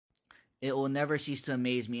It will never cease to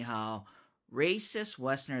amaze me how racist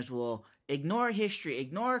Westerners will ignore history,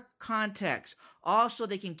 ignore context, also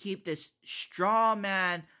they can keep this straw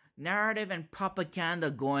man narrative and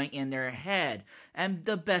propaganda going in their head. And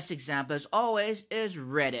the best example, as always, is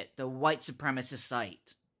Reddit, the white supremacist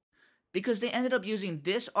site. Because they ended up using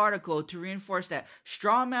this article to reinforce that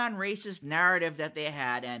straw man racist narrative that they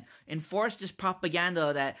had and enforce this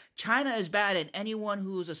propaganda that China is bad and anyone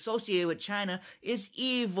who's associated with China is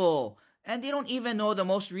evil. And they don't even know the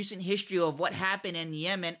most recent history of what happened in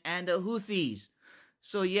Yemen and the Houthis.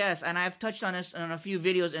 So yes, and I've touched on this in a few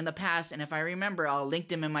videos in the past, and if I remember, I'll link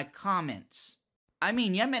them in my comments. I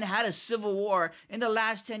mean, Yemen had a civil war in the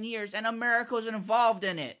last 10 years, and America was involved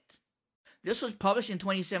in it. This was published in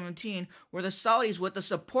 2017, where the Saudis, with the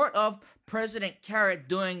support of President Carrot,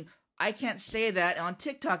 doing I can't say that on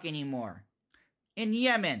TikTok anymore. In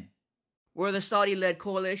Yemen, where the Saudi-led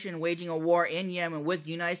coalition waging a war in Yemen with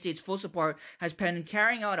United States full support has been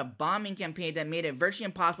carrying out a bombing campaign that made it virtually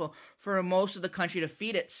impossible for most of the country to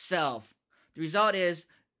feed itself. The result is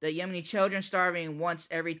the Yemeni children starving once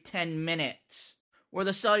every 10 minutes. Where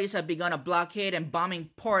the Saudis have begun a blockade and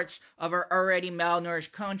bombing ports of our already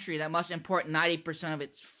malnourished country that must import 90% of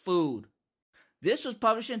its food. This was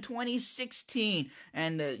published in 2016,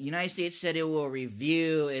 and the United States said it will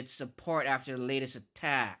review its support after the latest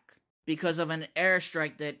attack because of an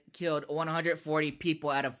airstrike that killed 140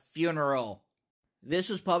 people at a funeral. This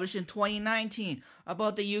was published in 2019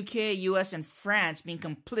 about the UK, US, and France being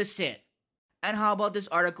complicit. And how about this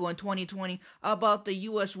article in 2020 about the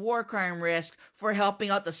US war crime risk for helping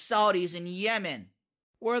out the Saudis in Yemen,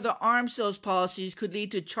 where the arms sales policies could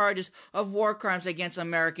lead to charges of war crimes against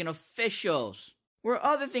American officials, where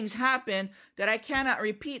other things happened that I cannot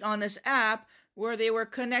repeat on this app, where they were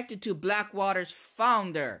connected to Blackwater's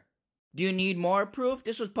founder. Do you need more proof?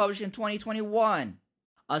 This was published in 2021.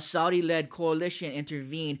 A Saudi-led coalition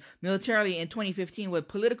intervened militarily in 2015 with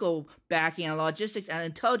political backing and logistics and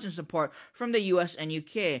intelligence support from the US and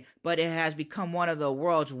UK, but it has become one of the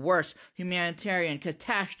world's worst humanitarian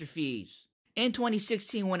catastrophes. In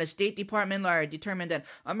 2016, when a State Department lawyer determined that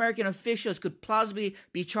American officials could plausibly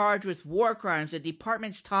be charged with war crimes, the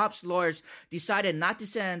department's top lawyers decided not to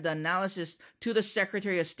send the analysis to the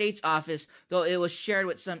Secretary of State's office, though it was shared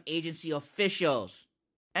with some agency officials.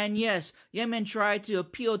 And yes, Yemen tried to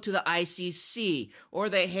appeal to the ICC or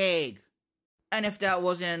The Hague. And if that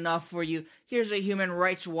wasn't enough for you, here's a Human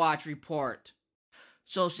Rights Watch report.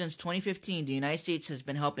 So since 2015, the United States has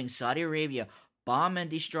been helping Saudi Arabia bomb and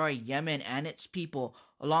destroy Yemen and its people,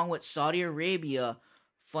 along with Saudi Arabia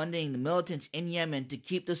funding the militants in Yemen to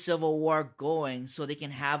keep the civil war going so they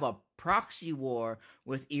can have a proxy war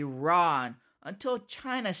with Iran until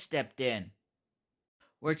China stepped in,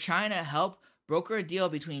 where China helped broker a deal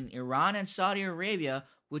between Iran and Saudi Arabia,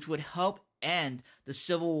 which would help end the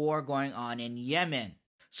civil war going on in Yemen.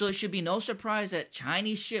 So it should be no surprise that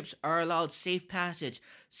Chinese ships are allowed safe passage,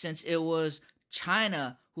 since it was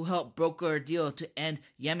China who helped broker a deal to end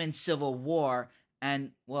Yemen's civil war,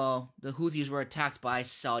 and, well, the Houthis were attacked by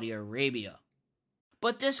Saudi Arabia.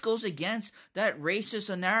 But this goes against that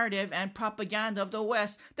racist narrative and propaganda of the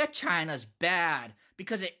West that China's bad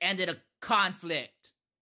because it ended a conflict.